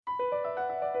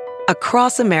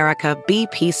Across America,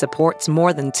 BP supports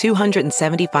more than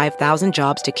 275,000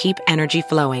 jobs to keep energy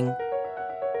flowing.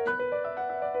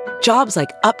 Jobs like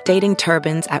updating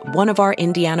turbines at one of our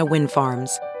Indiana wind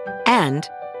farms and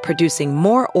producing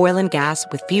more oil and gas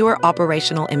with fewer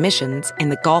operational emissions in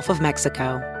the Gulf of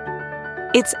Mexico.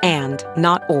 It's and,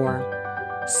 not or.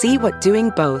 See what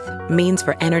doing both means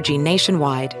for energy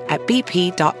nationwide at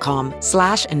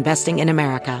bp.com/investing in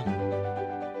America.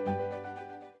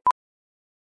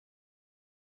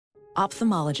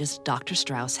 Ophthalmologist Dr.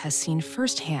 Strauss has seen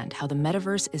firsthand how the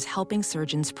metaverse is helping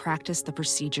surgeons practice the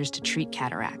procedures to treat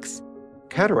cataracts.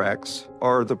 Cataracts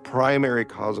are the primary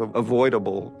cause of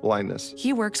avoidable blindness.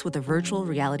 He works with a virtual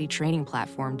reality training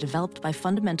platform developed by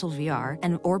Fundamental VR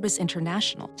and Orbis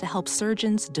International to help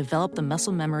surgeons develop the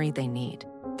muscle memory they need.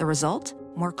 The result?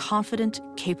 More confident,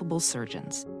 capable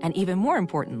surgeons. And even more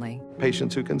importantly,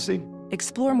 Patients who can see.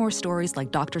 explore more stories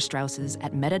like Dr. Strauss's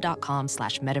at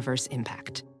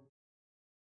meta.com/metaverseimpact.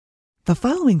 The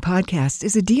following podcast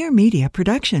is a Dear Media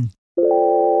production.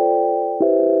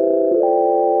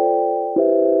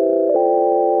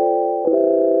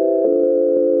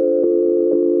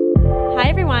 Hi,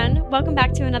 everyone. Welcome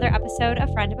back to another episode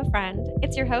of Friend of a Friend.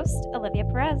 It's your host, Olivia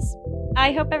Perez.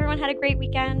 I hope everyone had a great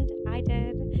weekend. I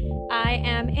did. I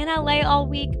am in LA all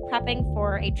week prepping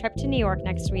for a trip to New York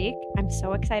next week. I'm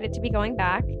so excited to be going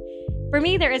back. For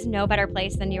me, there is no better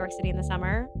place than New York City in the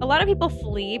summer. A lot of people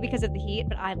flee because of the heat,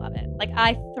 but I love it. Like,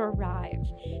 I thrive.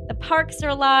 The parks are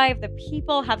alive. The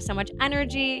people have so much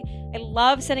energy. I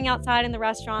love sitting outside in the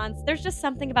restaurants. There's just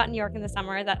something about New York in the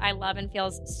summer that I love and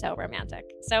feels so romantic.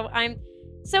 So I'm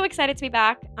so excited to be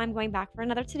back. I'm going back for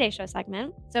another Today Show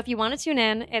segment. So if you want to tune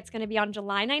in, it's going to be on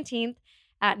July 19th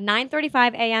at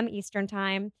 9:35 a.m. Eastern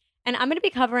Time. And I'm going to be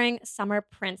covering summer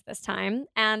prints this time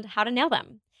and how to nail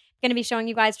them. Going to be showing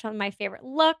you guys some of my favorite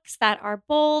looks that are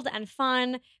bold and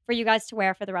fun for you guys to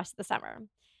wear for the rest of the summer.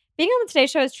 Being on the Today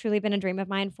Show has truly been a dream of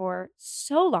mine for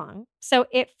so long. So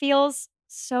it feels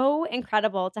so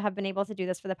incredible to have been able to do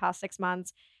this for the past 6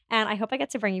 months. And I hope I get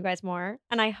to bring you guys more.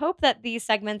 And I hope that these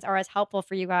segments are as helpful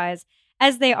for you guys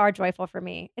as they are joyful for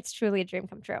me. It's truly a dream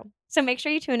come true. So make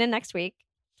sure you tune in next week.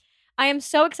 I am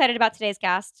so excited about today's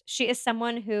guest. She is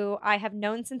someone who I have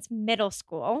known since middle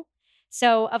school.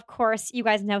 So, of course, you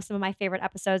guys know some of my favorite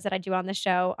episodes that I do on the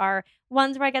show are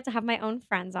ones where I get to have my own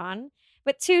friends on.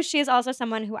 But two, she is also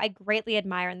someone who I greatly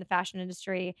admire in the fashion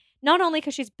industry, not only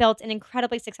because she's built an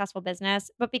incredibly successful business,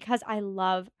 but because I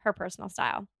love her personal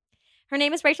style. Her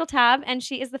name is Rachel Tabb, and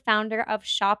she is the founder of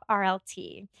Shop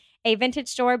RLT, a vintage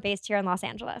store based here in Los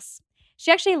Angeles.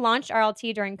 She actually launched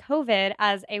RLT during COVID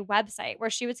as a website where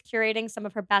she was curating some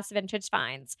of her best vintage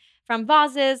finds, from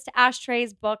vases to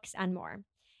ashtrays, books, and more.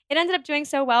 It ended up doing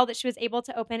so well that she was able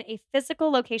to open a physical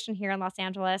location here in Los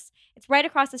Angeles. It's right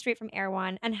across the street from Air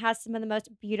One and has some of the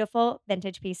most beautiful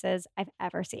vintage pieces I've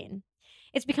ever seen.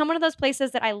 It's become one of those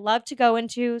places that I love to go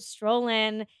into, stroll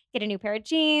in, get a new pair of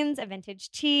jeans, a vintage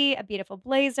tee, a beautiful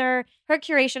blazer. Her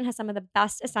curation has some of the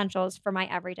best essentials for my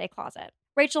everyday closet.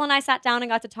 Rachel and I sat down and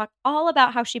got to talk all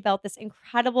about how she built this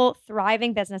incredible,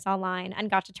 thriving business online and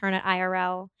got to turn it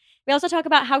IRL. We also talk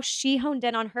about how she honed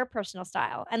in on her personal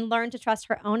style and learned to trust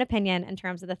her own opinion in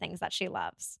terms of the things that she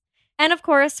loves. And of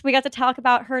course, we got to talk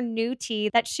about her new tee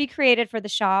that she created for the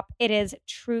shop. It is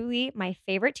truly my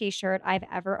favorite t-shirt I've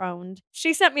ever owned.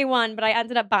 She sent me one, but I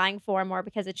ended up buying 4 more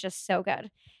because it's just so good.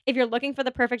 If you're looking for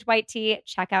the perfect white tee,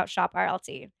 check out Shop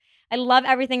RLT. I love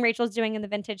everything Rachel's doing in the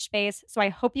vintage space, so I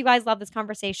hope you guys love this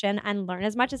conversation and learn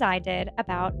as much as I did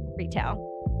about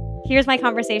retail. Here's my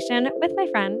conversation with my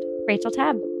friend, Rachel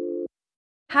Tabb.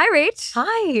 Hi, Rach.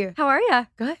 Hi. How are you?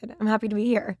 Good. I'm happy to be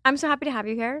here. I'm so happy to have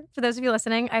you here. For those of you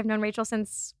listening, I've known Rachel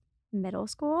since middle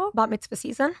school. Bat mitzvah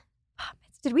season?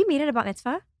 Did we meet at a bat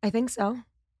mitzvah? I think so.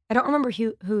 I don't remember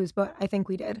whose, but I think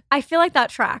we did. I feel like that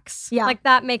tracks. Yeah. Like,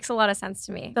 that makes a lot of sense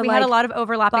to me. The, we had a lot of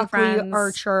overlapping Buckley, friends.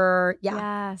 Archer.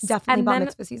 Yeah. Yes. Definitely And bat then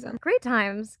mitzvah season. great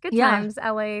times. Good Yeah. times.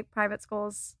 LA private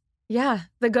schools. Yeah.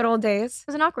 The good old days. It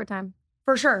was an awkward time.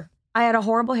 For sure. I had a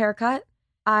horrible haircut.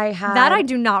 That I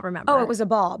do not remember. Oh, it was a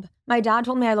bob. My dad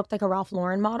told me I looked like a Ralph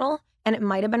Lauren model, and it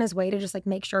might have been his way to just like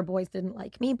make sure boys didn't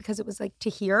like me because it was like to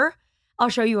hear. I'll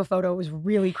show you a photo. It was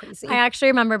really crazy. I actually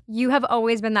remember you have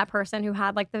always been that person who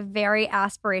had like the very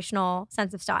aspirational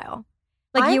sense of style.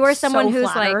 Like you were someone so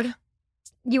who's flattered. like,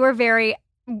 you were very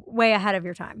way ahead of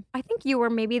your time. I think you were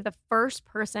maybe the first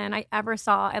person I ever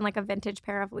saw in like a vintage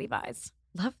pair of Levi's.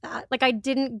 Love that. Like I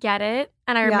didn't get it.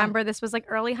 And I remember this was like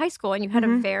early high school and you had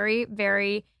a very,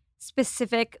 very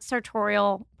specific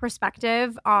sartorial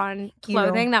perspective on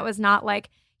clothing that was not like,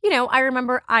 you know, I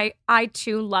remember I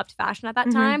too loved fashion at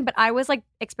that time, but I was like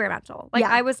experimental. Like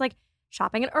I was like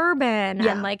shopping at Urban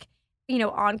Yeah. and like, you know,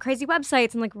 on crazy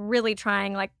websites and like really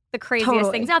trying like the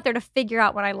craziest things out there to figure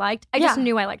out what I liked. I just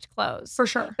knew I liked clothes. For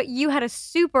sure. But you had a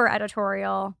super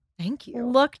editorial Thank you.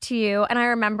 look to you. And I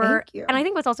remember, Thank you. and I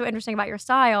think what's also interesting about your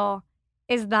style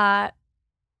is that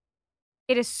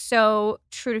it is so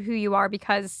true to who you are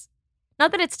because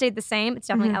not that it stayed the same, it's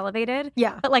definitely elevated.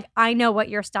 Yeah. But like I know what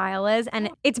your style is and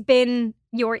it's been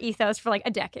your ethos for like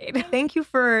a decade. Thank you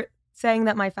for saying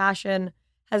that my fashion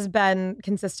has been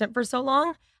consistent for so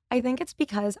long. I think it's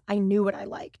because I knew what I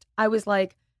liked. I was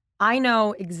like, I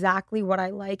know exactly what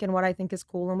I like and what I think is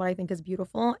cool and what I think is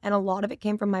beautiful. And a lot of it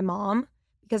came from my mom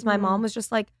because my mom was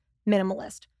just like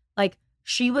minimalist. Like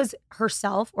she was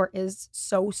herself or is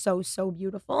so, so, so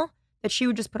beautiful that she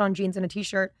would just put on jeans and a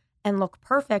t-shirt and look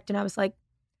perfect. And I was like,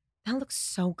 that looks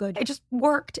so good. It just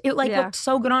worked. It like looked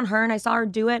so good on her and I saw her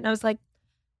do it and I was like,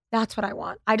 that's what I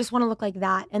want. I just want to look like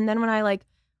that. And then when I like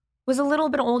was a little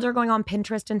bit older going on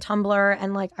Pinterest and Tumblr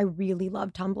and like I really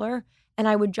loved Tumblr and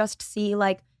I would just see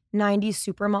like 90s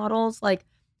supermodels like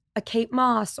a Kate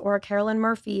Moss or a Carolyn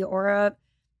Murphy or a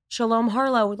Shalom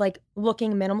Harlow like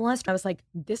looking minimalist. I was like,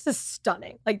 this is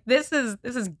stunning. Like this is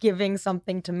giving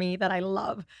something to me that I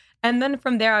love. And then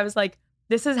from there I was like,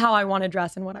 this is how I want to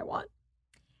dress and what I want.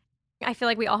 I feel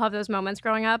like we all have those moments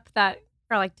growing up that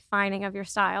are like defining of your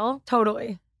style.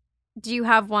 Totally. Do you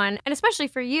have one? And especially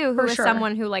for you, who is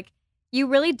someone who like, you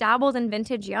really dabbled in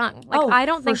vintage young. Like I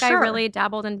don't think I really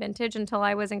dabbled in vintage until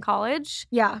I was in college.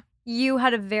 Yeah. You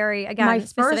had a very, again, my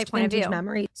specific first point of vintage view.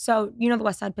 memory. So you know the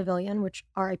West Side Pavilion, which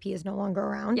RIP is no longer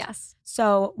around. Yes.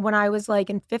 So when I was like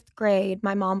in 5th grade,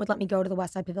 my mom would let me go to the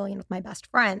West Side Pavilion with my best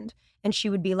friend. And she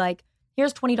would be like,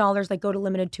 here's $20, like go to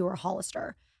Limited Too or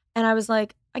Hollister. And I was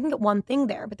like, I can get one thing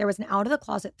there. But there was an out of the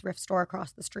closet thrift store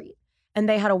across the street. And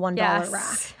they had a $1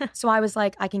 rack. So I was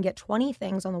like, I can get 20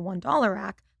 things on the $1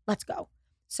 rack. Let's go.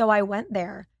 So I went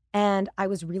there and I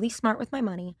was really smart with my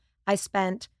money. I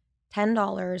spent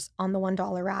 $10 on the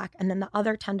 $1 rack and then the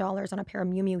other $10 on a pair of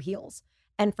Miu Miu heels.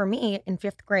 And for me in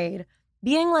 5th grade,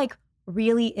 being like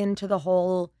really into the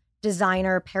whole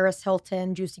designer Paris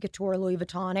Hilton, Juicy Couture, Louis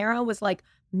Vuitton era was like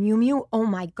Miu Miu, oh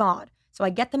my God. So I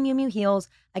get the Miu Miu heels,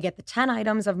 I get the 10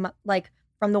 items of my, like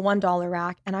from the $1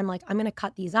 rack and I'm like, I'm going to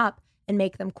cut these up and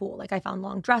make them cool. Like I found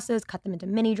long dresses, cut them into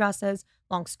mini dresses,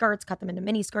 long skirts, cut them into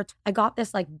mini skirts. I got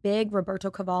this like big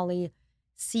Roberto Cavalli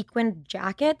sequined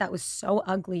jacket that was so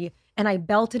ugly and I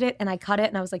belted it and I cut it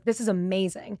and I was like, this is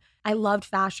amazing. I loved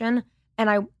fashion. And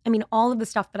I mean, all of the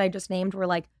stuff that I just named were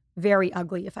like very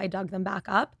ugly if I dug them back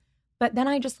up. But then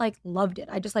I just like loved it.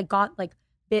 I just like got like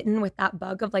bitten with that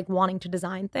bug of like wanting to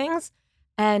design things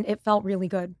and it felt really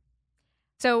good.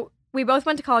 So we both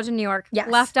went to college in New York,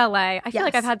 left LA. I feel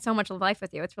like I've had so much life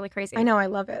with you. It's really crazy. I know, I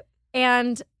love it.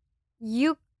 And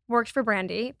you worked for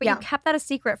Brandy, but you kept that a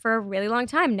secret for a really long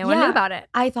time. No one knew about it.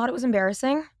 I thought it was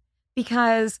embarrassing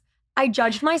because I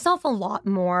judged myself a lot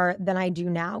more than I do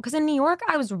now. Because in New York,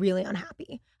 I was really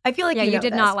unhappy. I feel like you know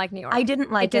did this. not like New York. I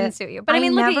didn't like it. It didn't suit you. But I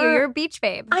mean, look at you. You're a beach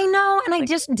babe. I know. And I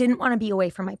just didn't want to be away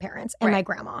from my parents and my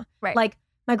grandma. Right. Like,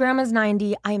 my grandma's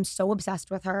 90. I am so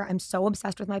obsessed with her. I'm so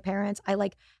obsessed with my parents. I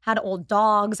like had old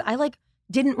dogs. I like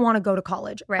didn't want to go to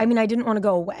college. Right. I mean, I didn't want to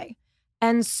go away.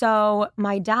 And so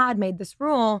my dad made this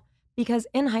rule because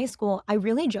in high school, I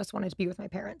really just wanted to be with my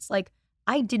parents. Like,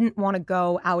 I didn't want to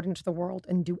go out into the world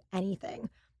and do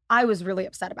anything. I was really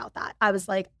upset about that. I was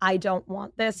like, I don't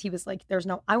want this. He was like,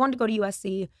 I wanted to go to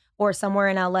USC or somewhere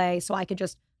in LA so I could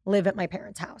just live at my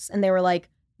parents' house. And they were like,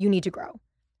 you need to grow.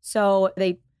 So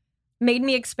they made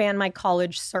me expand my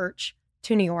college search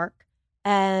to New York.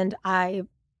 And I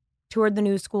toured the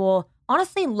new school.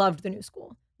 Honestly, loved the new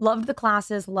school. Loved the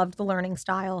classes, loved the learning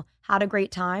style, had a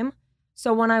great time.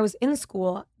 So when I was in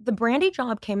school, the Brandy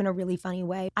job came in a really funny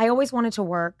way. I always wanted to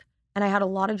work, and I had a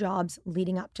lot of jobs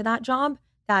leading up to that job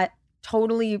that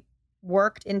totally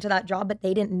worked into that job, but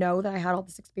they didn't know that I had all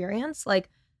this experience. Like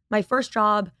my first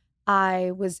job, I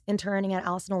was interning at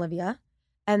Alice & Olivia.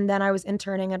 And then I was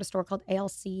interning at a store called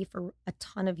ALC for a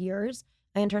ton of years.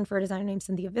 I interned for a designer named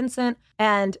Cynthia Vincent.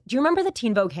 And do you remember the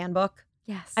Teen Vogue handbook?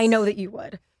 Yes. I know that you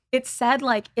would. It said,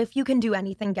 like, if you can do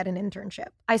anything, get an internship.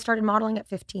 I started modeling at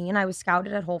 15. I was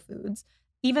scouted at Whole Foods.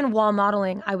 Even while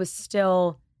modeling, I was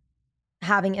still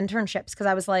having internships because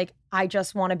I was like, I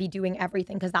just want to be doing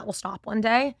everything because that will stop one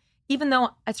day. Even though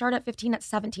I started at 15, at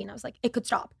 17, I was like, it could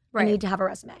stop. Right. I need to have a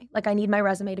resume. Like, I need my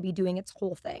resume to be doing its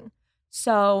whole thing.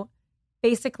 So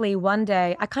basically, one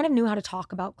day, I kind of knew how to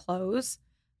talk about clothes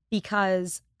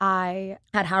because I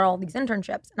had all these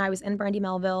internships. And I was in Brandy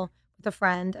Melville with a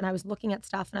friend, and I was looking at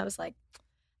stuff, and I was like,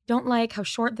 don't like how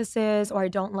short this is, or I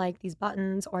don't like these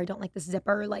buttons, or I don't like this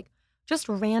zipper, like just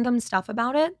random stuff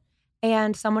about it.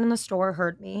 And someone in the store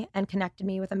heard me and connected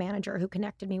me with a manager who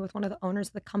connected me with one of the owners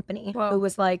of the company Whoa. who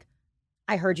was like,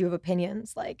 I heard you have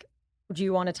opinions. Like, do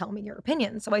you want to tell me your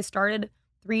opinion? So I started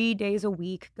 3 days a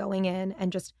week going in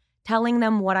and just telling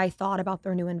them what I thought about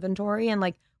their new inventory and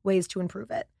like ways to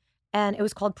improve it. And it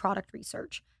was called product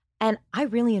research. And I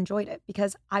really enjoyed it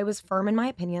because I was firm in my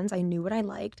opinions. I knew what I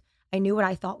liked. I knew what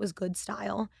I thought was good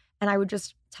style. And I would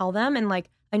just tell them. And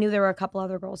like, I knew there were a couple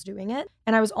other girls doing it.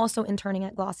 And I was also interning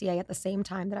at Glossier at the same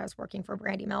time that I was working for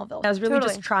Brandy Melville. I was really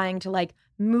just trying to like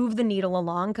move the needle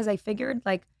along because I figured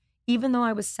like, even though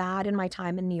I was sad in my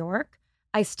time in New York,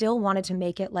 I still wanted to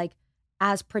make it like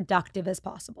as productive as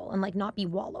possible and like not be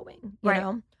wallowing, you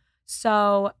know?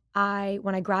 So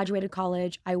when I graduated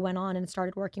college, I went on and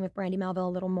started working with Brandy Melville a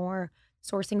little more,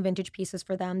 sourcing vintage pieces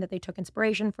for them that they took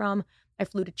inspiration from. I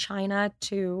flew to China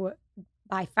to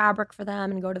buy fabric for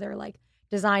them and go to their like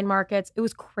design markets. It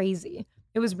was crazy.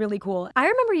 It was really cool. I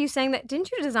remember you saying that,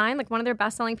 didn't you design like one of their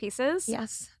best-selling pieces?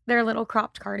 Yes. Their little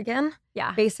cropped cardigan.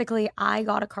 Yeah. Basically, I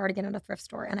got a cardigan at a thrift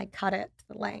store and I cut it to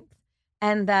the length.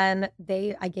 And then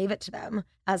I gave it to them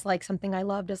as like something I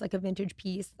loved as like a vintage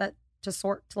piece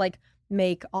to like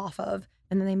make off of.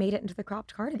 And then they made it into the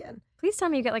cropped cardigan. Please tell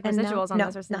me you get like residuals on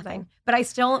this or something. Nothing. But I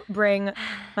still bring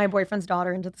my boyfriend's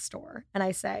daughter into the store and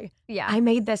I say, yeah, I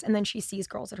made this. And then she sees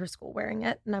girls at her school wearing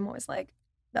it. And I'm always like,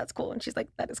 that's cool. And she's like,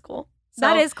 that is cool. So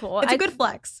that is cool. It's a good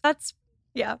flex. That's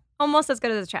almost as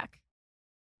good as a check.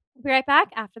 We'll be right back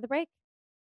after the break.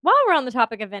 While we're on the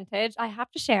topic of vintage, I have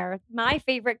to share my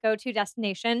favorite go-to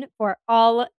destination for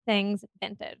all things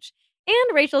vintage.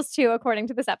 And Rachel's too, according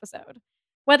to this episode.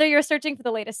 Whether you're searching for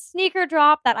the latest sneaker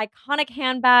drop, that iconic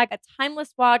handbag, a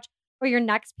timeless watch, or your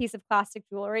next piece of classic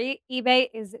jewelry, eBay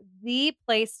is the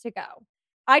place to go.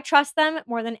 I trust them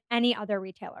more than any other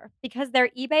retailer because their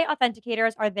eBay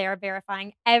authenticators are there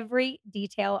verifying every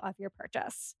detail of your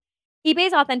purchase.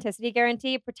 eBay's authenticity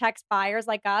guarantee protects buyers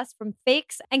like us from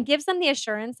fakes and gives them the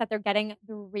assurance that they're getting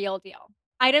the real deal.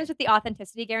 Items with the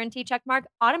authenticity guarantee checkmark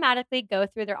automatically go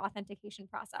through their authentication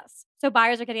process, so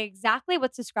buyers are getting exactly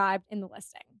what's described in the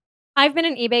listing. I've been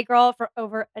an eBay girl for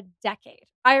over a decade.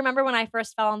 I remember when I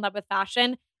first fell in love with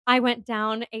fashion, I went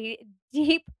down a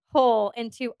deep hole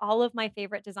into all of my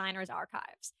favorite designers'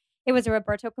 archives. It was a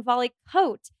Roberto Cavalli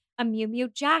coat, a Miu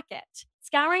Miu jacket.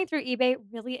 Scouring through eBay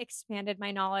really expanded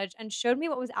my knowledge and showed me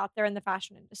what was out there in the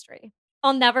fashion industry.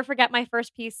 I'll never forget my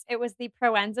first piece. It was the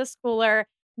Proenza Schooler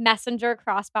Messenger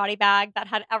crossbody bag that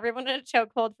had everyone in a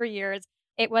chokehold for years.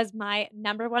 It was my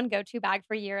number one go-to bag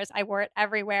for years. I wore it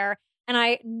everywhere. And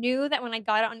I knew that when I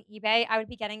got it on eBay, I would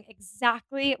be getting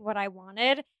exactly what I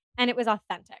wanted. And it was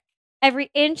authentic. Every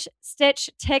inch, stitch,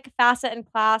 tick, facet, and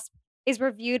clasp is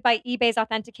reviewed by eBay's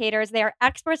authenticators. They are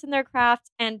experts in their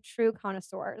craft and true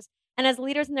connoisseurs. And as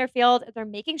leaders in their field, they're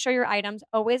making sure your items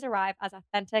always arrive as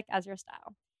authentic as your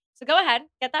style. So go ahead,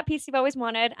 get that piece you've always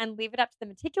wanted, and leave it up to the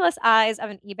meticulous eyes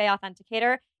of an eBay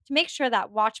authenticator to make sure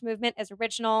that watch movement is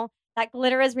original, that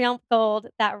glitter is real gold,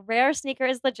 that rare sneaker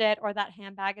is legit, or that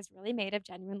handbag is really made of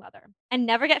genuine leather. And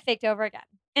never get faked over again.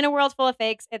 In a world full of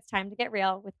fakes, it's time to get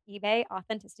real with eBay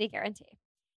Authenticity Guarantee.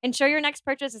 Ensure your next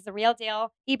purchase is the real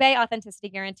deal. eBay Authenticity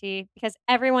Guarantee, because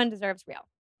everyone deserves real.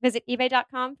 Visit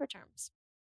ebay.com for terms.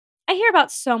 I hear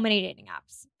about so many dating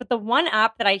apps, but the one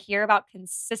app that I hear about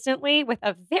consistently with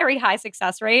a very high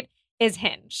success rate is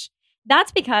Hinge.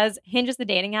 That's because Hinge is the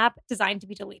dating app designed to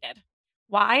be deleted.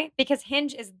 Why? Because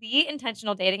Hinge is the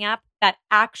intentional dating app that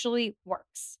actually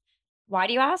works. Why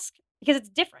do you ask? Because it's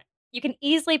different. You can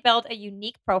easily build a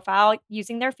unique profile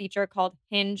using their feature called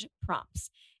Hinge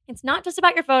Prompts. It's not just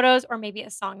about your photos or maybe a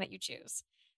song that you choose.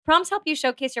 Prompts help you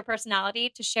showcase your personality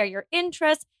to share your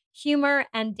interests, humor,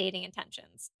 and dating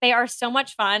intentions. They are so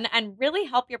much fun and really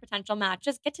help your potential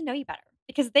matches get to know you better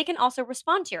because they can also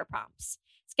respond to your prompts,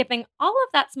 skipping all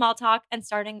of that small talk and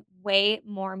starting way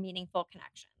more meaningful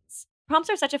connections. Prompts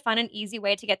are such a fun and easy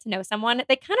way to get to know someone.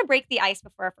 They kind of break the ice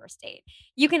before a first date.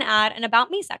 You can add an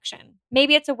About Me section.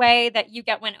 Maybe it's a way that you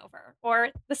get won over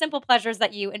or the simple pleasures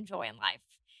that you enjoy in life.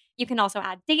 You can also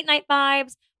add date night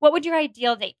vibes. What would your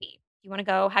ideal date be? You want to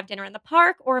go have dinner in the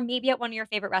park or maybe at one of your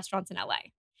favorite restaurants in LA?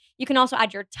 You can also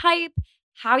add your type,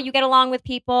 how you get along with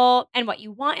people, and what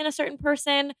you want in a certain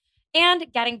person, and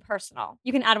getting personal.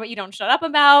 You can add what you don't shut up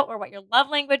about or what your love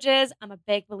language is. I'm a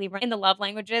big believer in the love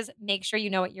languages. Make sure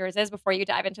you know what yours is before you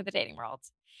dive into the dating world.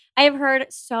 I have heard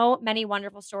so many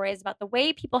wonderful stories about the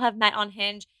way people have met on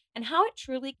Hinge and how it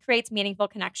truly creates meaningful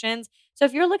connections. So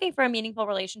if you're looking for a meaningful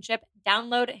relationship,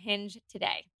 download Hinge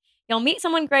today. You'll meet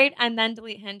someone great and then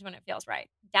delete Hinge when it feels right.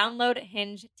 Download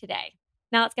Hinge today.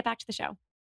 Now let's get back to the show.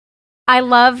 I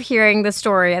love hearing the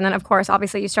story. And then, of course,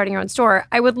 obviously you starting your own store.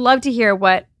 I would love to hear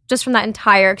what just from that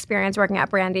entire experience working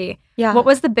at Brandy, Yeah. what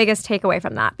was the biggest takeaway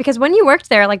from that? Because when you worked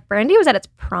there, like Brandy was at its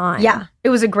prime. Yeah. It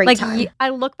was a great time. I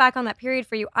look back on that period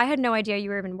for you. I had no idea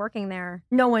you were even working there.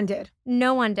 No one did.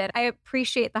 No one did. I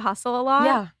appreciate the hustle a lot.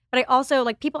 Yeah. But I also,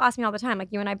 like, people ask me all the time, like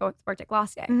you and I both worked at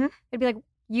Glossier. Mhm. They'd be like,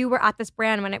 you were at this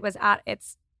brand when it was at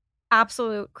its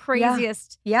absolute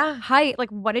craziest Yeah. height. Like,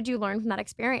 what did you learn from that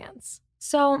experience?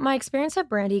 So my experience at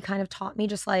Brandy kind of taught me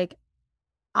just like,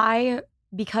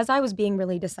 because I was being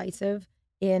really decisive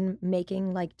in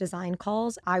making like design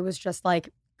calls, I was just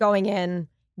like going in,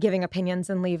 giving opinions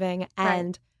and leaving.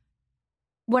 And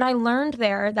what I learned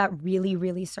there that really,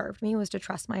 really served me was to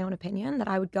trust my own opinion, that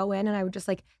I would go in and I would just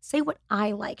like say what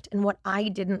I liked and what I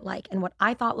didn't like and what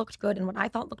I thought looked good and what I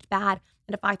thought looked bad.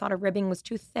 And if I thought a ribbing was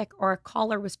too thick or a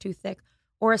collar was too thick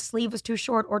or a sleeve was too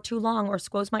short or too long or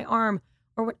squoze my arm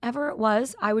or whatever it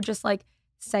was, I would just like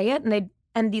say it.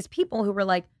 And these people who were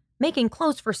like making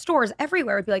clothes for stores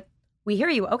everywhere would be like, we hear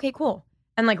you. Okay, cool.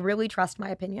 And like really trust my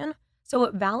opinion. So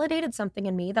it validated something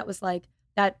in me that was like,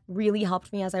 that really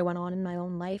helped me as I went on in my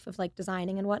own life of like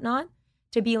designing and whatnot,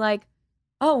 to be like,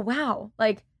 oh, wow,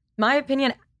 like my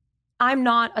opinion, I'm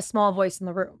not a small voice in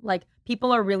the room. Like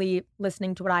people are really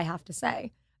listening to what I have to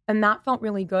say. And that felt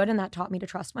really good. And that taught me to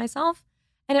trust myself.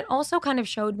 And it also kind of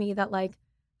showed me that like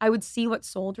I would see what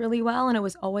sold really well. And it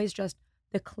was always just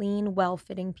the clean,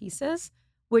 well-fitting pieces,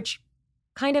 which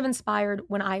kind of inspired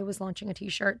when I was launching a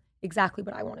t-shirt exactly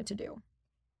what I wanted to do.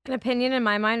 An opinion in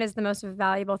my mind is the most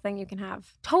valuable thing you can have.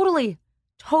 Totally.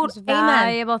 Most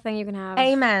valuable thing you can have.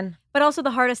 Amen. But also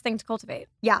the hardest thing to cultivate.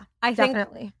 Yeah, I think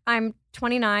definitely. I'm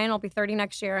 29. I'll be 30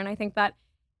 next year. And I think that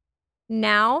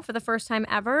now, for the first time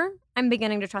ever, I'm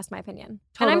beginning to trust my opinion.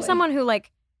 Totally. And I'm someone who,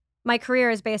 like, my career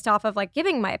is based off of, like,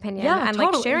 giving my opinion and,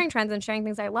 totally. like, sharing trends and sharing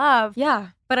things I love. Yeah.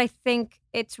 But I think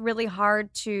it's really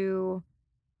hard to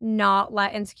not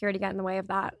let insecurity get in the way of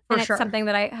that. For and sure. It's something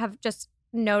that I have just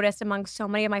noticed among so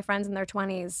many of my friends in their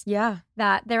 20s. Yeah.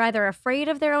 That they're either afraid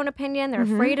of their own opinion, they're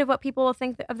Mhm. afraid of what people will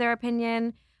think of their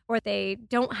opinion, or they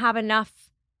don't have enough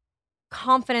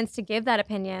confidence to give that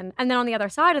opinion. And then on the other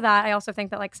side of that, I also think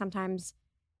that like sometimes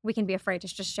we can be afraid to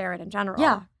just share it in general.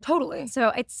 Yeah, totally.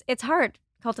 So it's hard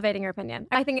cultivating your opinion.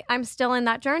 I think I'm still in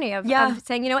that journey of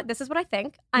saying, you know what, this is what I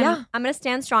think. I'm going to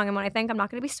stand strong in what I think. I'm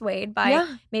not going to be swayed by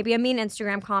maybe a mean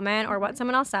Instagram comment or what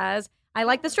someone else says. I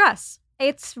like this dress.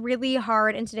 It's really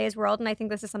hard in today's world, and I think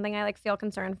this is something I like feel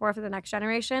concerned for the next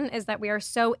generation, is that we are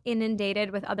so inundated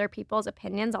with other people's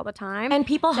opinions all the time. And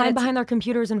people hide behind their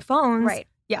computers and phones. Right.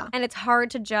 Yeah. And it's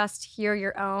hard to just hear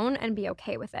your own and be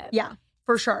okay with it. Yeah,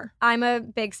 for sure. I'm a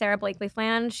big Sarah Blakely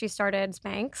fan. She started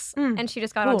Spanx, and she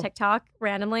just got on TikTok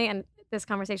randomly, and this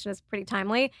conversation is pretty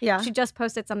timely. Yeah. She just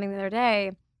posted something the other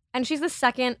day, and she's the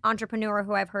second entrepreneur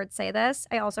who I've heard say this.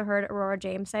 I also heard Aurora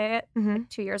James say it like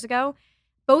 2 years ago.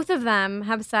 Both of them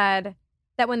have said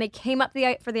that when they came up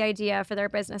for the idea for their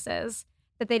businesses,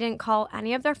 that they didn't call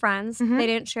any of their friends. They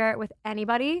didn't share it with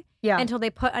anybody until they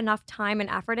put enough time and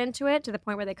effort into it to the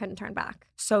point where they couldn't turn back.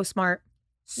 So smart.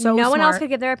 No one else could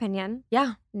give their opinion.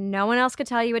 Yeah. No one else could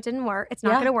tell you it didn't work. It's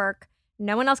not going to work.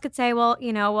 No one else could say,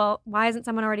 well, why isn't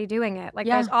someone already doing it? Like,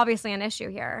 there's obviously an issue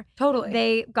here. Totally.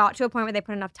 They got to a point where they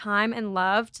put enough time and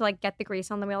love to, like, get the grease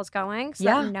on the wheels going so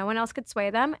that no one else could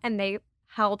sway them, and they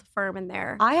held firm in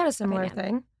their I had a similar opinion.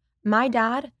 thing. My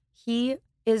dad, he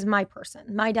is my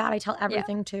person. My dad, I tell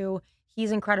everything to.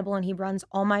 He's incredible, and he runs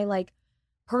all my, like,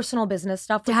 personal business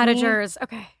stuff with me. Dadagers.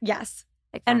 Okay. Yes.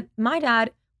 Big fan. And my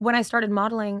dad, when I started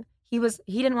modeling, he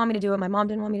didn't want me to do it. My mom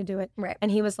didn't want me to do it. Right. And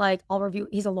he was like,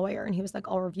 he's a lawyer, and he was like,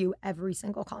 I'll review every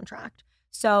single contract.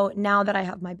 So now that I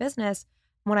have my business,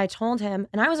 when I told him,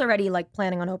 and I was already like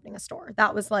planning on opening a store.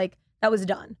 That was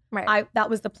done. Right. That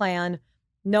was the plan.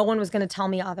 No one was going to tell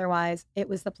me otherwise. It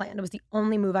was the plan. It was the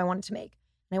only move I wanted to make.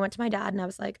 And I went to my dad and I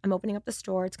was like, I'm opening up the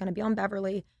store. It's going to be on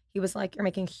Beverly. He was like, you're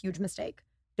making a huge mistake.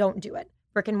 Don't do it.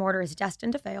 Brick and mortar is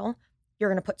destined to fail. You're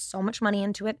going to put so much money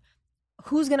into it.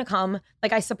 Who's going to come?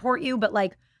 Like, I support you, but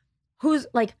like, who's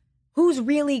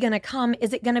really going to come?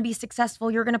 Is it going to be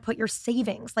successful? You're going to put your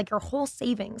savings, like your whole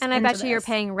savings. And I into bet you're this.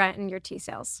 paying rent in your tea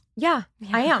sales. Yeah,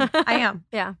 I am. I am.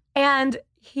 Yeah. And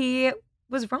he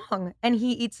was wrong. And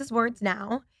he eats his words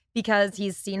now because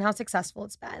he's seen how successful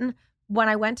it's been. When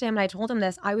I went to him and I told him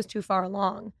this, I was too far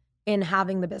along in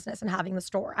having the business and having the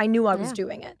store. I knew I was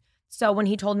doing it. So when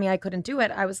he told me I couldn't do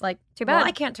it, I was like, too bad. Well,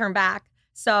 I can't turn back.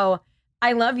 So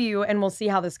I love you and we'll see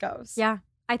how this goes. Yeah.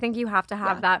 I think you have to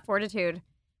have that fortitude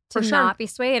to For sure. not be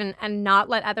swayed and not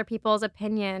let other people's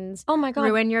opinions Oh my God.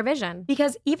 ruin your vision.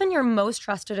 Because even your most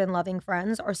trusted and loving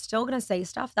friends are still going to say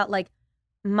stuff that like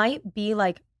might be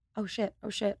like oh shit, oh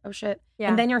shit, oh shit. Yeah.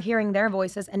 And then you're hearing their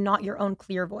voices and not your own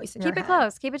clear voice in your Keep it head.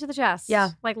 close. Keep it to the chest. Yeah.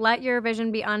 Like let your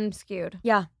vision be unskewed.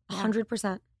 Yeah, Yeah.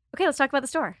 100%. Okay, let's talk about the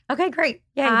store. Okay, great.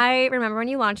 Yay. I remember when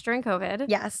you launched during COVID.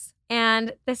 Yes.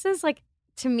 And this is like,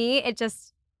 to me, it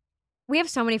just, we have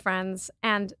so many friends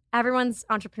and everyone's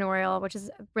entrepreneurial, which is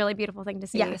a really beautiful thing to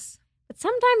see. Yes. But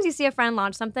sometimes you see a friend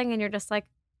launch something and you're just like,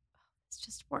 oh, this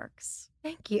just works.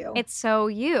 Thank you. It's so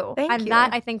you. Thank and you.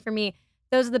 that, I think for me,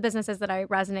 those are the businesses that I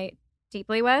resonate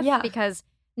deeply with. Yeah. Because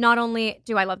not only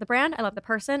do I love the brand, I love the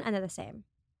person, and they're the same.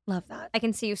 Love that. I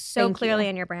can see you so Thank clearly you.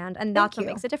 in your brand, and that's what you.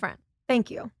 makes it different.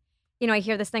 Thank you. You know, I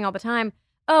hear this thing all the time.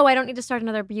 Oh, I don't need to start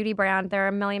another beauty brand. There are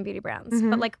a million beauty brands.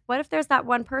 Mhm. But like, what if there's that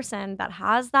one person that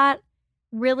has that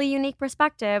really unique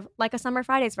perspective, like a Summer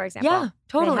Fridays, for example? Yeah,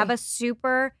 totally. They have a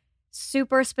super,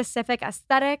 super specific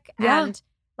aesthetic Yeah. and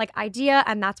like idea,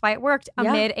 and that's why it worked Yeah.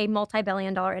 amid a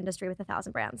multi-billion-dollar industry with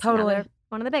 1,000 brands. Now Totally. they're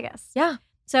one of the biggest. Yeah.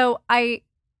 So I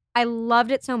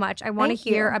loved it so much. I want to Thank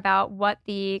hear you. about what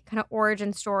the kind of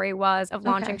origin story was of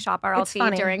launching Okay. Shop It's RLT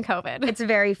funny. during COVID. It's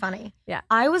very funny. Yeah.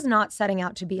 I was not setting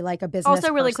out to be like a business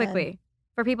Also, really person. quickly,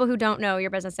 for people who don't know your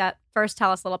business yet, first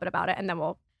tell us a little bit about it, and then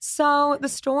we'll. So the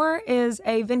store is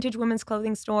a vintage women's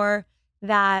clothing store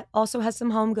that also has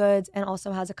some home goods and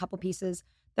also has a couple pieces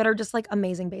that are just like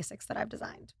amazing basics that I've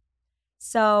designed.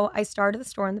 So I started the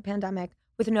store in the pandemic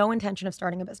with no intention of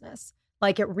starting a business.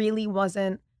 Like it really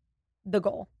wasn't the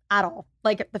goal at all.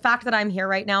 Like the fact that I'm here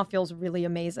right now feels really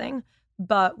amazing.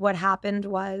 But what happened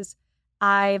was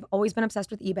I've always been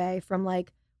obsessed with eBay from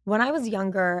like when I was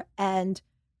younger. And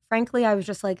frankly, I was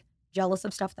just like jealous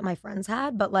of stuff that my friends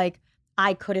had, but like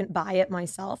I couldn't buy it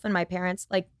myself. And my parents,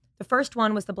 like the first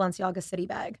one was the Balenciaga City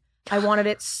bag. I wanted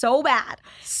it so bad.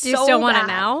 Do you still want bad. it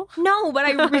now? No, but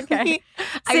I really, Okay.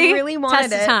 I See? really wanted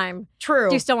Test of it. time. True.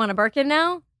 Do you still want a Birkin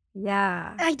now?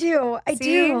 Yeah. I do. I See?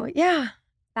 do. Yeah.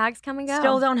 Bags come and go.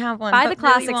 Still don't have one. Buy but the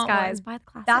really classics, want guys. one. Buy the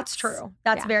classics. That's true.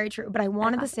 That's Yeah. very true. But I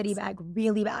wanted the city bag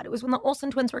really bad. It was when the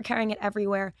Olsen twins were carrying it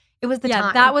everywhere. It was the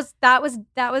time. that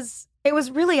was. It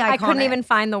was really iconic. I couldn't even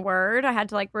find the word. I had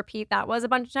to like repeat that was a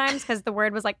bunch of times because the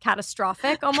word was like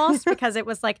catastrophic almost because it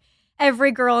was like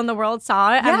every girl in the world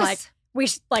saw it and like we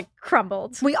like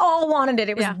crumbled. We all wanted it.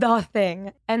 It was Yeah. the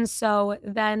thing. And so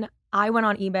then I went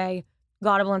on eBay,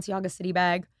 got a Balenciaga City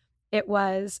bag. It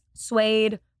was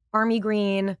suede, army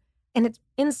green, and it's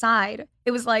inside.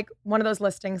 It was like one of those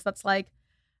listings that's like,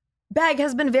 bag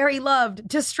has been very loved,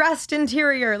 distressed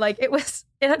interior. Like it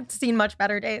had seen much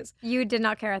better days. You did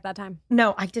not care at that time.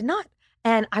 No, I did not.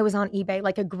 And I was on eBay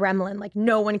like a gremlin, like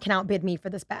no one can outbid me for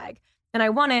this bag. And I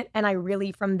won it. And I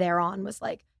really, from there on, was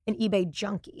like an eBay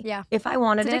junkie. Yeah. If I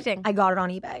wanted It's it, addicting. I got it on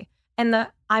eBay. And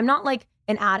I'm not like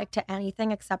an addict to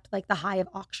anything except like the high of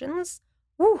auctions.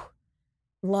 Woo.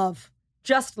 Love.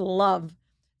 Just love.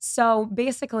 So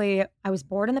basically, I was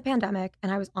bored in the pandemic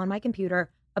and I was on my computer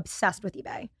obsessed with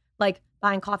eBay. Like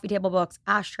buying coffee table books,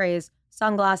 ashtrays,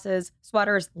 sunglasses,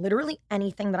 sweaters, literally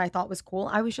anything that I thought was cool.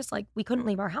 I was just like, we couldn't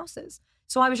leave our houses.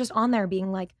 So I was just on there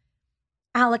being like,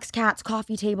 Alex Katz's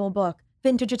coffee table book,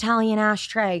 vintage Italian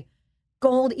ashtray,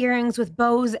 gold earrings with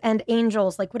bows and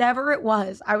angels, like whatever it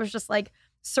was. I was just like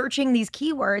searching these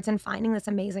keywords and finding this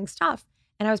amazing stuff.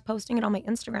 And I was posting it on my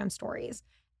Instagram stories.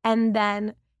 And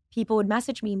then people would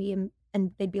message me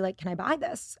and they'd be like, can I buy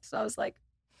this? So I was like,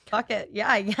 fuck it.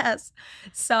 Yeah, yes.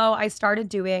 So I started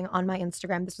doing on my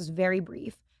Instagram, this was very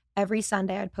brief. Every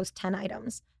Sunday I'd post 10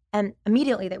 items and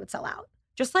immediately they would sell out.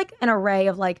 Just like an array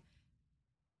of like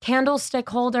candlestick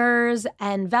holders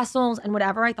and vessels and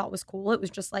whatever I thought was cool. It was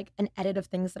just like an edit of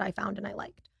things that I found and I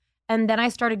liked. And then I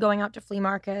started going out to flea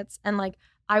markets and like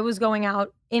I was going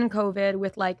out in COVID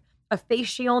with like a face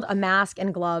shield, a mask,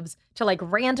 and gloves to like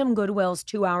random Goodwills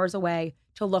 2 hours away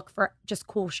to look for just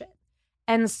cool shit.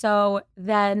 And so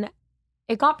then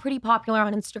it got pretty popular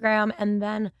on Instagram. And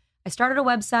then I started a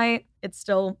website. It's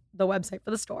still the website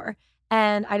for the store.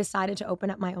 And I decided to open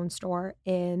up my own store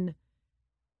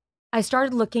I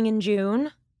started looking in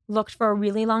June, looked for a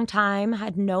really long time,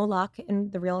 had no luck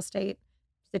in the real estate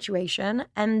situation.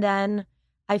 And then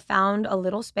I found a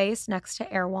little space next to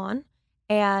Erewhon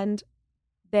and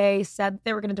they said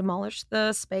they were going to demolish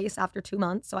the space after 2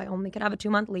 months. So I only could have a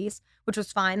 2-month lease, which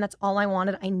was fine. That's all I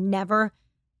wanted.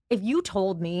 If you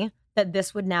told me that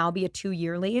this would now be a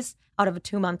 2-year lease out of a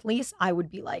 2-month lease, I would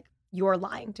be like, you're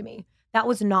lying to me. That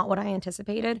was not what I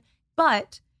anticipated.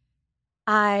 But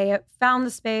I found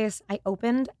the space, I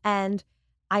opened, and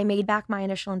I made back my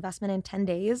initial investment in 10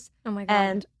 days. Oh my God.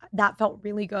 And that felt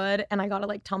really good. And I got to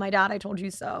like tell my dad I told you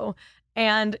so.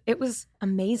 And it was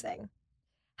amazing.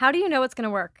 How do you know it's going to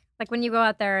work? Like when you go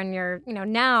out there and you're,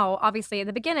 now, obviously at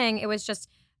the beginning, it was just,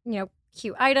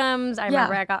 cute items. I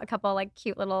remember I got a couple like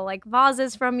cute little like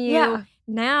vases from you. Yeah.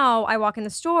 Now I walk in the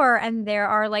store and there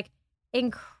are like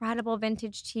incredible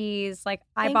vintage tees. Like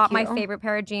I Thank bought my you. favorite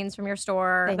pair of jeans from your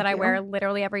store Thank that I you. wear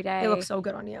literally every day. They look so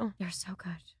good on you. They're so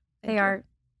good. Thank They you. are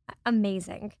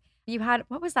amazing. You had,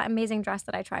 what was that amazing dress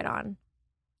that I tried on?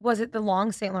 Was it the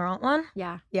long Saint Laurent one?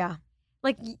 Yeah. Yeah.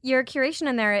 Like your curation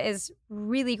in there is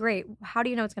really great. How do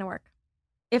you know it's going to work?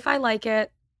 If I like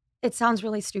it, it sounds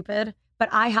really stupid, but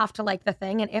I have to like the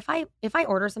thing. And if I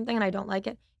order something and I don't like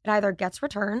it, it either gets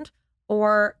returned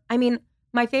or, I mean,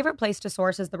 my favorite place to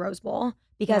source is the Rose Bowl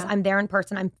because I'm there in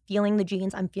person. I'm feeling the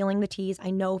jeans. I'm feeling the tees. I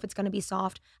know if it's going to be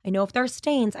soft. I know if there's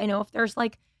stains. I know if there's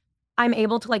like, I'm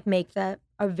able to like make a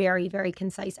very, very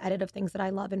concise edit of things that I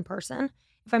love in person.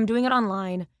 If I'm doing it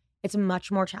online, it's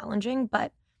much more challenging,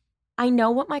 but I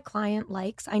know what my client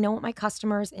likes. I know what my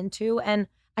customer is into, and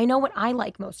I know what I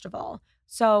like most of all.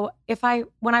 So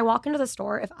when I walk into the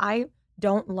store, if I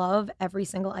don't love every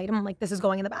single item, I'm like, this is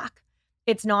going in the back.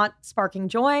 It's not sparking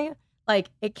joy. Like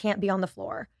it can't be on the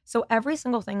floor. So every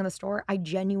single thing in the store, I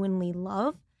genuinely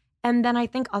love. And then I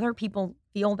think other people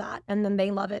feel that and then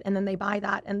they love it and then they buy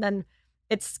that and then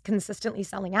it's consistently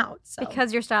selling out. So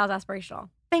Because your style is aspirational.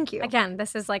 thank you. Again,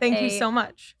 this is like Thank you so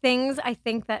much. Things I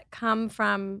think that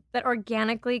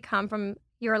organically come from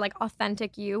your like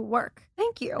authentic you work.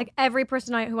 Thank you. Like every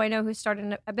person who I know who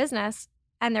started a business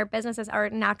and their businesses are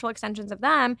natural extensions of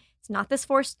them. It's not this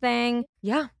forced thing.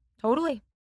 Yeah, totally.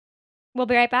 We'll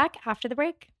be right back after the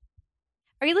break.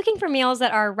 Are you looking for meals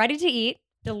that are ready to eat,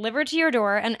 delivered to your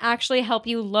door, and actually help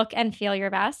you look and feel your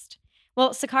best?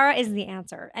 Well, Sakara is the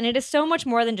answer, and it is so much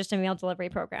more than just a meal delivery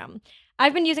program.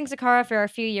 I've been using Sakara for a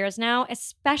few years now,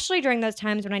 especially during those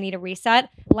times when I need a reset,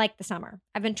 like the summer.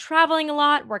 I've been traveling a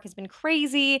lot, work has been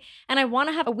crazy, and I want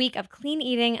to have a week of clean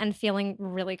eating and feeling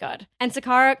really good. And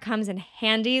Sakara comes in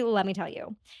handy, let me tell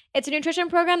you. It's a nutrition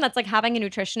program that's like having a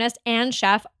nutritionist and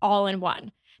chef all in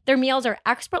one. Their meals are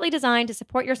expertly designed to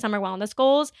support your summer wellness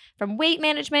goals, from weight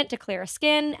management to clearer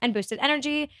skin and boosted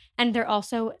energy, and they're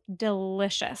also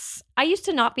delicious. I used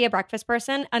to not be a breakfast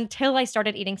person until I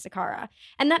started eating Sakara,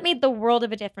 and that made the world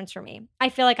of a difference for me. I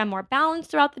feel like I'm more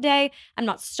balanced throughout the day, I'm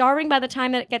not starving by the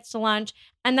time it gets to lunch,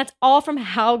 and that's all from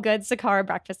how good Sakara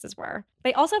breakfasts were.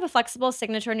 They also have a flexible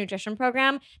signature nutrition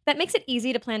program that makes it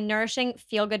easy to plan nourishing,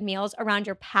 feel-good meals around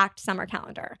your packed summer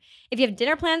calendar. If you have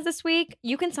dinner plans this week,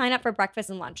 you can sign up for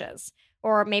breakfast and lunches.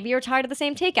 Or maybe you're tired of the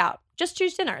same takeout. Just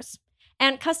choose dinners.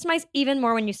 And customize even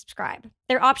more when you subscribe.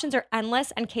 Their options are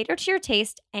endless and cater to your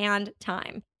taste and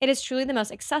time. It is truly the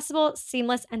most accessible,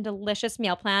 seamless, and delicious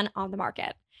meal plan on the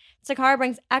market. Sakara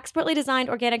brings expertly designed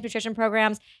organic nutrition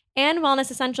programs and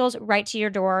wellness essentials right to your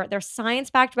door. Their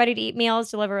science-backed, ready-to-eat meals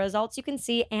deliver results you can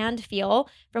see and feel,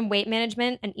 from weight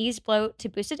management and eased bloat to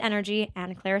boosted energy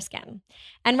and clear skin.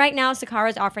 And right now,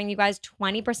 Sakara is offering you guys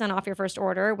 20% off your first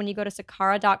order when you go to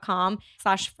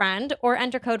sakara.com/friend or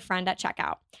enter code FRIEND at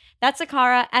checkout. That's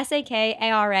Sakara,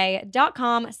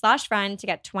 SAKARA.com/friend to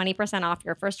get 20% off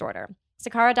your first order.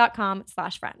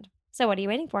 Sakara.com/friend. So what are you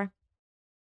waiting for?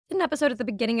 An episode at the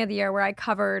beginning of the year where I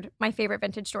covered my favorite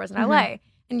vintage stores in LA,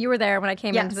 and you were there when I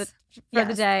came into for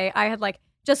the day. I had like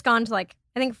just gone to like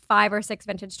I think 5 or 6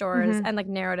 vintage stores and like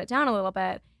narrowed it down a little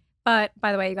bit. But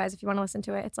by the way, you guys, if you want to listen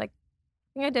to it, it's like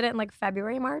I think I did it in like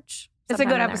February, March. It's a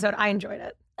good episode. I enjoyed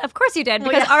it. Of course you did,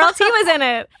 because RLT was in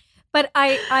it. But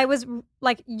I was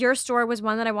like, your store was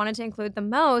one that I wanted to include the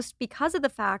most because of the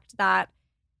fact that,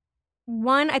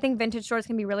 one, I think vintage stores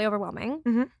can be really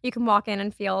overwhelming. You can walk in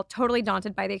and feel totally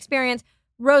daunted by the experience.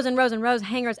 Rows and rows and rows,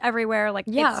 hangers everywhere. Like,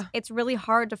 it's really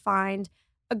hard to find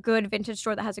a good vintage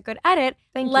store that has a good edit,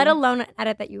 let alone an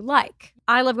edit that you like.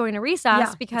 I love going to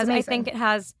Recess because I think it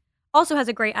also has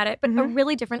a great edit, but a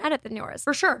really different edit than yours.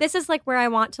 For sure. This is like where I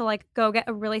want to like go get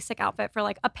a really sick outfit for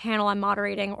like a panel I'm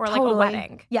moderating or like a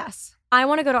wedding. Yes. I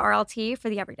want to go to RLT for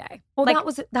the everyday. Well, like,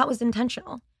 that was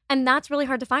intentional. And that's really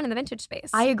hard to find in the vintage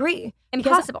space. I agree.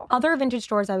 Impossible. Because other vintage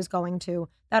stores I was going to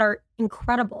that are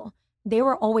incredible, they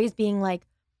were always being like,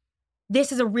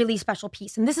 this is a really special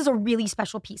piece, and this is a really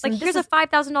special piece. Like, here's a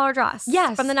 $5,000 dress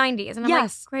from the 90s. And I'm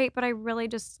like, great, but I really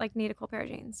just like need a cool pair of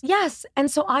jeans. Yes. And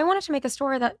so I wanted to make a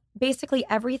store that basically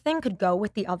everything could go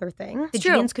with the other thing. The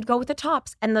jeans could go with the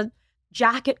tops, and the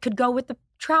jacket could go with the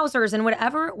trousers, and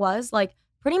whatever it was, like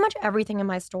pretty much everything in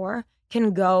my store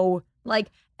can go, like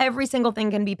every single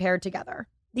thing can be paired together.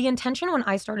 The intention when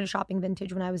I started shopping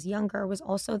vintage when I was younger was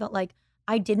also that like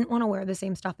I didn't want to wear the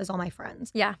same stuff as all my friends.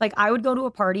 Yeah. Like I would go to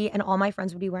a party and all my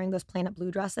friends would be wearing those Planet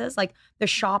Blue dresses, like the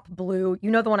shop blue.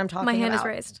 You know the one I'm talking about. My hand is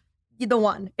raised. The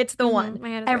one. It's the one. My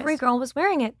hand is Every raised. girl was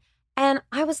wearing it. And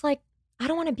I was like, I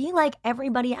don't want to be like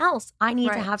everybody else. I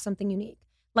need to have something unique.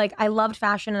 Like, I loved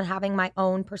fashion and having my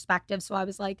own perspective. So I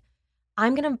was like,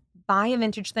 I'm going to buy a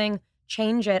vintage thing,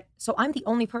 change it. So I'm the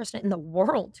only person in the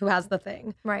world who has the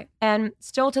thing. Right. And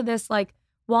still to this, like,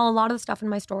 while a lot of the stuff in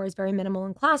my store is very minimal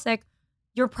and classic,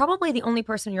 you're probably the only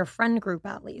person in your friend group,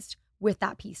 at least, with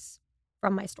that piece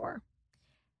from my store.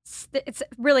 It's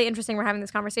really interesting we're having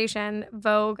this conversation.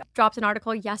 Vogue dropped an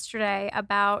article yesterday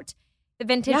about the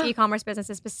vintage e-commerce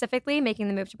businesses specifically making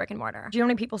the move to brick and mortar. Do you know how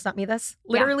many people sent me this?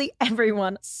 Literally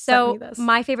everyone so sent me this.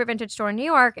 My favorite vintage store in New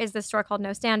York is this store called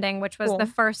No Standing, which was the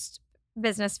first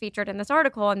business featured in this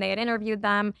article, and they had interviewed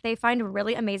them. They find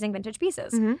really amazing vintage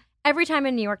pieces. Every time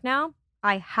in New York now,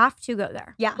 I have to go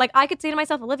there. Yeah. Like, I could say to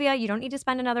myself, Olivia, you don't need to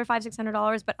spend another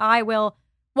 $500-$600, but I will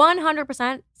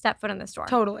 100% step foot in this store.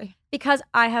 Totally. Because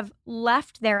I have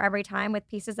left there every time with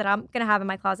pieces that I'm going to have in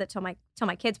my closet till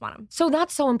my kids want them. So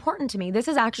that's so important to me. This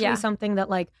is actually something that,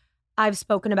 like, I've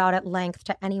spoken about at length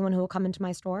to anyone who will come into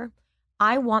my store.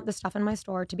 I want the stuff in my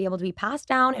store to be able to be passed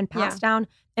down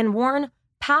and worn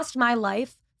past my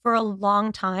life for a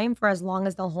long time, for as long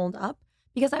as they'll hold up,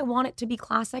 because I want it to be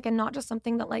classic and not just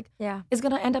something that, like, is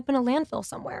going to end up in a landfill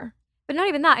somewhere. But not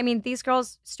even that. I mean, these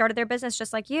girls started their business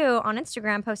just like you on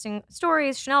Instagram, posting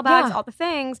stories, Chanel bags, all the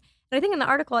things. And I think in the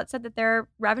article it said that their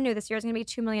revenue this year is going to be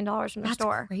 $2 million from their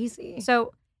store. That's crazy.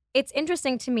 So it's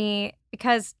interesting to me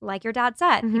because, like your dad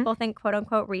said, people think, quote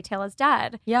unquote, retail is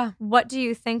dead. Yeah. What do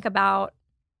you think about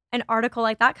an article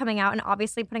like that coming out and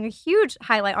obviously putting a huge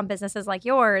highlight on businesses like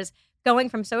yours going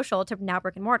from social to now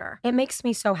brick and mortar? It makes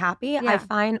me so happy. I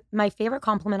find my favorite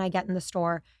compliment I get in the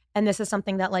store, and this is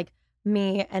something that, like,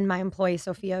 me and my employee,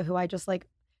 Sophia, who I just, like,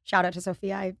 shout out to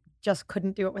Sophia. I just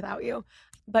couldn't do it without you.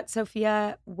 But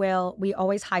Sophia we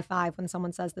always high five when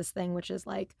someone says this thing, which is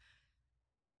like,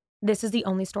 this is the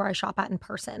only store I shop at in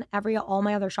person. All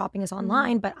my other shopping is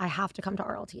online, but I have to come to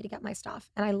RLT to get my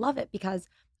stuff. And I love it because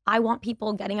I want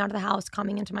people getting out of the house,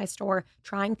 coming into my store,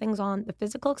 trying things on. The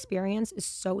physical experience is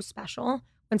so special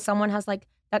when someone has, like,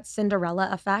 that Cinderella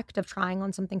effect of trying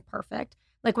on something perfect.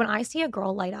 Like, when I see a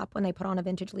girl light up when they put on a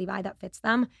vintage Levi that fits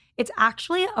them, it's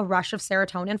actually a rush of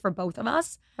serotonin for both of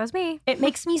us. That was me. It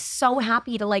makes me so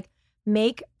happy to, like,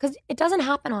 because it doesn't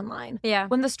happen online. Yeah.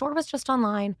 When the store was just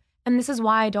online, and this is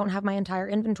why I don't have my entire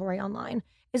inventory online,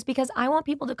 is because I want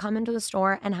people to come into the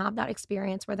store and have that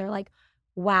experience where they're like,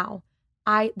 wow,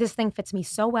 this thing fits me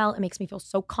so well. It makes me feel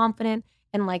so confident.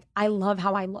 And, like, I love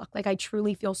how I look. Like, I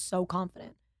truly feel so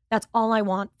confident. That's all I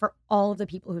want for all of the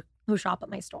people who shop at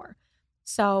my store.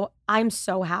 So I'm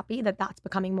so happy that that's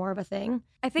becoming more of a thing.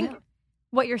 I think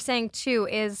what you're saying too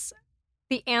is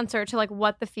the answer to, like,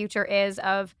 what the future is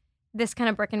of this kind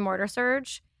of brick and mortar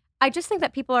surge. I just think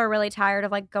that people are really tired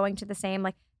of, like, going to the same,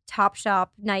 like, Topshop,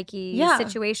 Nike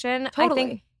situation. Totally. I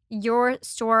think your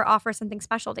store offers something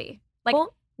specialty. Like,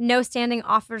 No Standing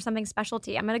offers something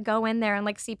specialty. I'm going to go in there and,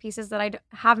 like, see pieces that I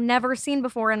have never seen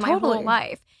before in my whole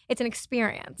life. It's an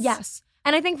experience. Yes.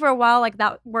 And I think for a while, like,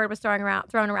 that word was thrown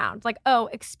around. Like, oh,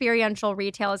 experiential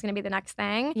retail is going to be the next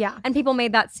thing. Yeah. And people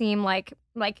made that seem like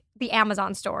the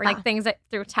Amazon store, like things that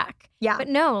through tech. Yeah. But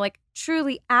no, like,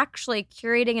 truly actually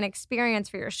curating an experience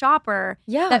for your shopper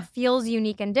that feels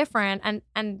unique and different.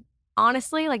 And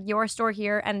honestly, like, your store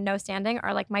here and No Standing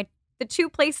are, like, the two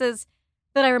places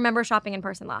that I remember shopping in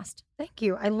person last. Thank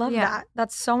you. I love that.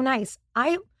 That's so nice.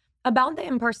 About the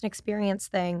in-person experience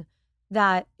thing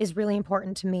that is really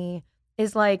important to me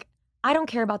is, like, I don't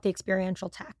care about the experiential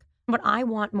tech. What I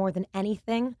want more than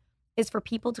anything is for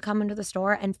people to come into the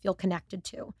store and feel connected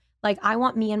to. Like, I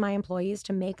want me and my employees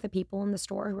to make the people in the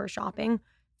store who are shopping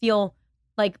feel,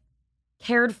 like,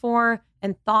 cared for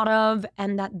and thought of,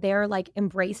 and that they're, like,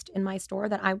 embraced in my store,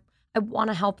 that I want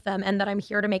to help them and that I'm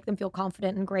here to make them feel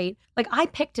confident and great. Like, I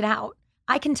picked it out.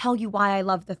 I can tell you why I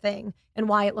love the thing and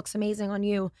why it looks amazing on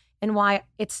you and why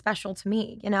it's special to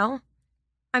me, you know?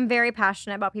 I'm very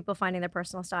passionate about people finding their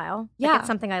personal style. Like, it's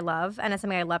something I love, and it's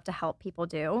something I love to help people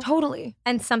do. Totally.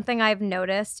 And something I've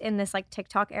noticed in this, like,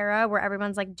 TikTok era where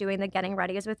everyone's, like, doing the getting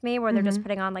readies with me, where they're just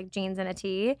putting on, like, jeans and a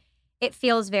tee. It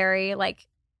feels very, like,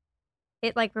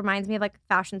 it, like, reminds me of, like,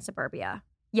 fashion suburbia.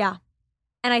 Yeah.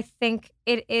 And I think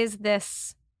it is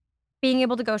this being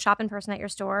able to go shop in person at your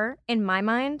store, in my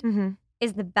mind,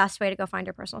 is the best way to go find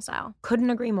your personal style. Couldn't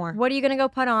agree more. What are you going to go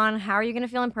put on? How are you going to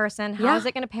feel in person? How is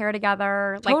it going to pair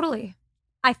together? Like, totally.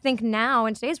 I think now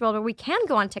in today's world where we can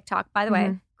go on TikTok, by the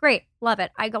way, great, love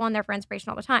it. I go on there for inspiration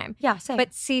all the time. Yeah, same.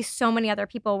 But see so many other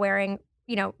people wearing,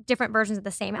 you know, different versions of the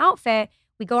same outfit.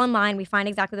 We go online, we find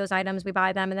exactly those items, we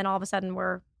buy them, and then all of a sudden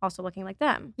we're also looking like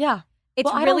them. Yeah.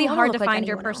 It's really hard to find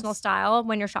your personal style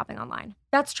when you're shopping online.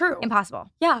 That's true. Impossible.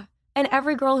 Yeah. And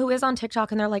every girl who is on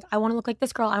TikTok and they're like, I want to look like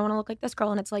this girl. I want to look like this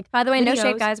girl. And it's like, By the way, no videos.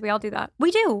 shade, guys. We all do that.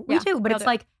 We do. Yeah, But we all it's do.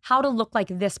 like how to look like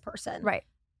this person. Right.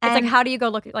 And It's like, how do you go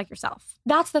look like yourself?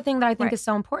 that's the thing that I think Right. is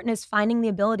so important is finding the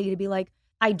ability to be like,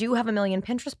 I do have a million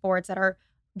Pinterest boards that are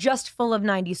just full of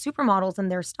 90s supermodels and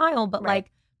their style, but Right.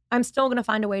 like, I'm still going to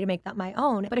find a way to make that my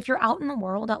own. But if you're out in the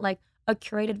world at like a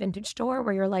curated vintage store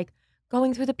where you're like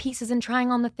going through the pieces and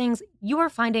trying on the things, you are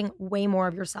finding way more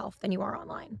of yourself than you are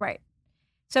online. Right.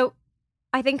 So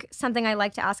I think something I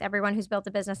like to ask everyone who's built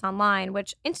a business online,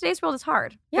 which in today's world is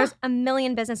hard. Yeah. There's a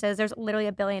million businesses. There's literally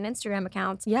a billion Instagram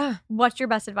accounts. Yeah. What's your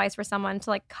best advice for someone to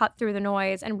like cut through the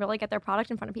noise and really get their product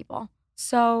in front of people?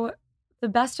 So the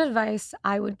best advice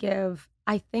I would give,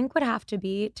 I think, would have to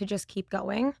be to just keep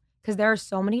going, because there are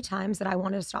so many times that I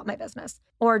wanted to stop my business,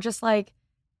 or just like,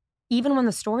 even when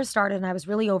the store started and I was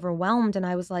really overwhelmed and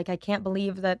I was like, I can't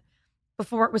believe that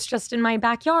before it was just in my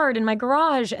backyard, in my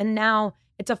garage, and now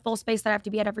it's a full space that I have to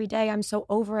be at every day. I'm so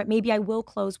over it. Maybe I will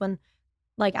close when,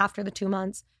 like, after the 2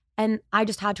 months. And I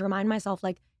just had to remind myself,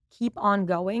 like, keep on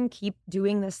going, keep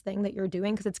doing this thing that you're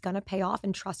doing, because it's going to pay off,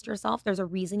 and trust yourself. There's a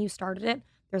reason you started it.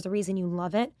 There's a reason you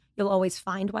love it. You'll always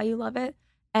find why you love it.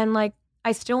 And like,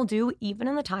 I still do, even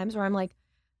in the times where I'm like,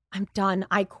 I'm done,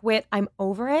 I quit, I'm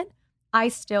over it. I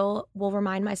still will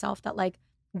remind myself that like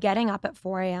getting up at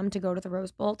 4 a.m. to go to the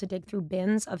Rose Bowl to dig through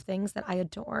bins of things that I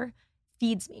adore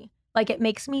feeds me. Like, it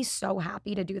makes me so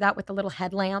happy to do that with the little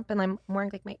headlamp, and I'm wearing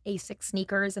like my Asics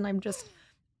sneakers and I'm just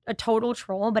a total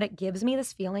troll, but it gives me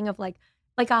this feeling of like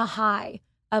a high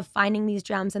of finding these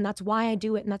gems, and that's why I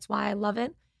do it and that's why I love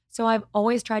it. So I've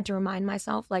always tried to remind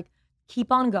myself, like, keep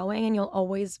on going and you'll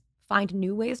always find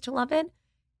new ways to love it,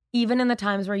 even in the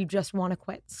times where you just want to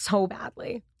quit so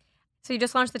badly. So you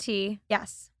just launched the tea.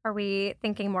 Yes. Are we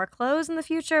thinking more clothes in the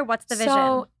future? What's the vision?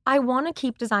 So I want to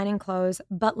keep designing clothes,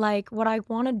 but like what I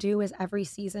want to do is every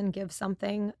season give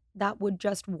something that would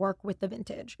just work with the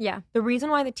vintage. Yeah. The reason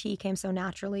why the tea came so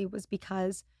naturally was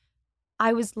because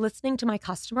I was listening to my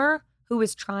customer who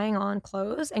was trying on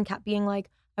clothes and kept being like,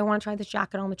 I want to try this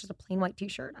jacket on with just a plain white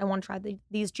t-shirt. I want to try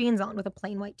these jeans on with a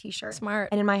plain white t-shirt. Smart.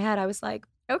 And in my head, I was like,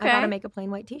 Okay. I got to make a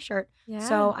plain white t-shirt. Yeah.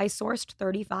 So I sourced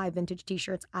 35 vintage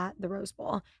t-shirts at the Rose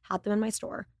Bowl, had them in my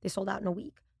store. They sold out in a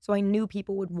week. So I knew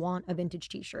people would want a vintage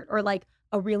t-shirt or like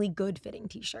a really good fitting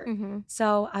t-shirt. Mm-hmm.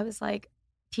 So I was like,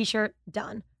 t-shirt,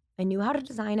 done. I knew how to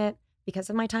design it because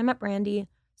of my time at Brandy.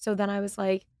 So then I was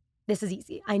like, this is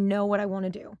easy. I know what I want to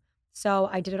do. So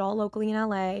I did it all locally in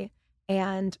LA,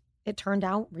 and it turned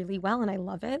out really well and I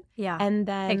love it. Yeah. And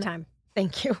then Take time.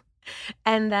 Thank you.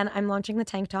 And then I'm launching the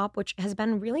tank top, which has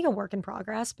been really a work in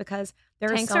progress because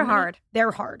Tanks are hard.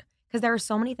 They're hard because there are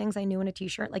so many things I knew in a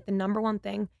t-shirt. Like the number one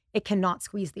thing, it cannot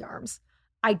squeeze the arms.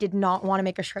 I did not want to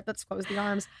make a shirt that squeezed the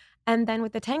arms. And then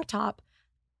with the tank top,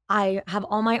 I have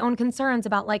all my own concerns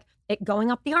about like it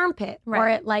going up the armpit or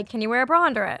Right. it like, Can you wear a bra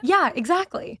under it? yeah,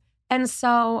 exactly. And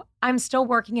so I'm still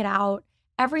working it out.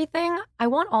 Everything, I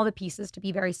want all the pieces to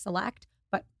be very select,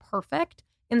 but perfect,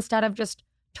 instead of just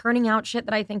turning out shit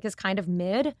that I think is kind of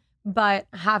mid, but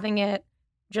having it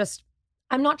just,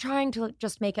 I'm not trying to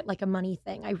just make it like a money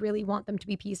thing. I really want them to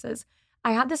be pieces.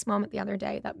 I had this moment the other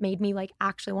day that made me like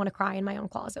actually want to cry in my own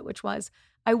closet, which was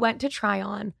I went to try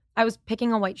on, I was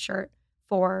picking a white shirt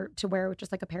to wear with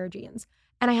just like a pair of jeans.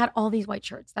 And I had all these white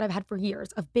shirts that I've had for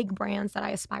years of big brands that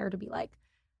I aspire to be like.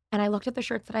 And I looked at the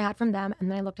shirts that I had from them,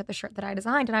 and then I looked at the shirt that I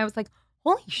designed, and I was like,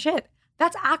 holy shit,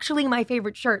 that's actually my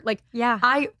favorite shirt. Like, Yeah.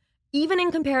 Even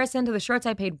in comparison to the shirts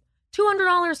I paid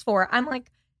 $200 for, I'm like,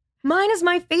 mine is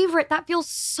my favorite. That feels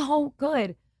so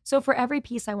good. So for every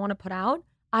piece I want to put out,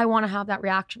 I want to have that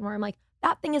reaction where I'm like,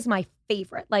 that thing is my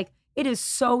favorite. Like, it is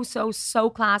so, so, so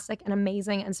classic and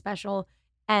amazing and special.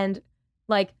 And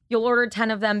like, you'll order 10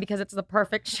 of them because it's the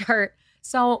perfect shirt.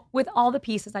 So with all the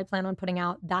pieces I plan on putting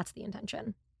out, that's the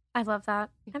intention. I love that.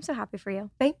 I'm so happy for you.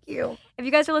 Thank you. If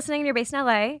you guys are listening and you're based in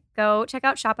LA, go check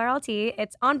out Shop RLT.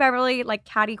 It's on Beverly, like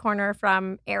catty corner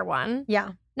from Air One.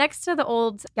 Yeah. Next to the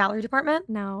old, Gallery department?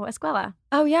 Escuela.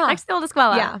 Oh, yeah. Next to the old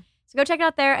Escuela. Yeah. So go check it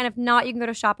out there. And if not, you can go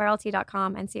to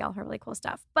shoprlt.com and see all her really cool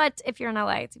stuff. But if you're in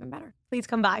LA, it's even better. Please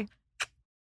come by.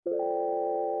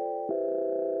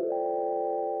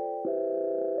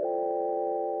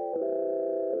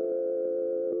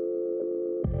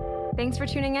 Thanks for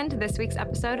tuning in to this week's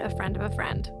episode of Friend of a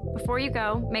Friend. Before you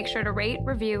go, make sure to rate,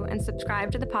 review, and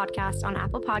subscribe to the podcast on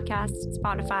Apple Podcasts,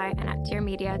 Spotify, and at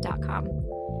tiermedia.com.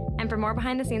 And for more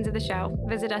behind the scenes of the show,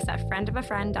 visit us at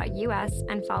friendofafriend.us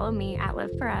and follow me at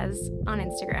Liv Perez on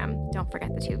Instagram. Don't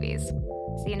forget the 2 V's.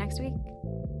 See you next week.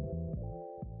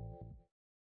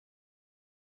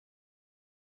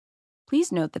 Please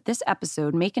note that this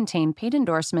episode may contain paid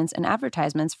endorsements and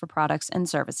advertisements for products and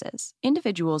services.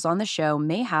 Individuals on the show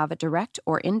may have a direct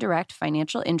or indirect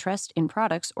financial interest in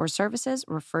products or services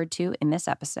referred to in this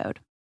episode.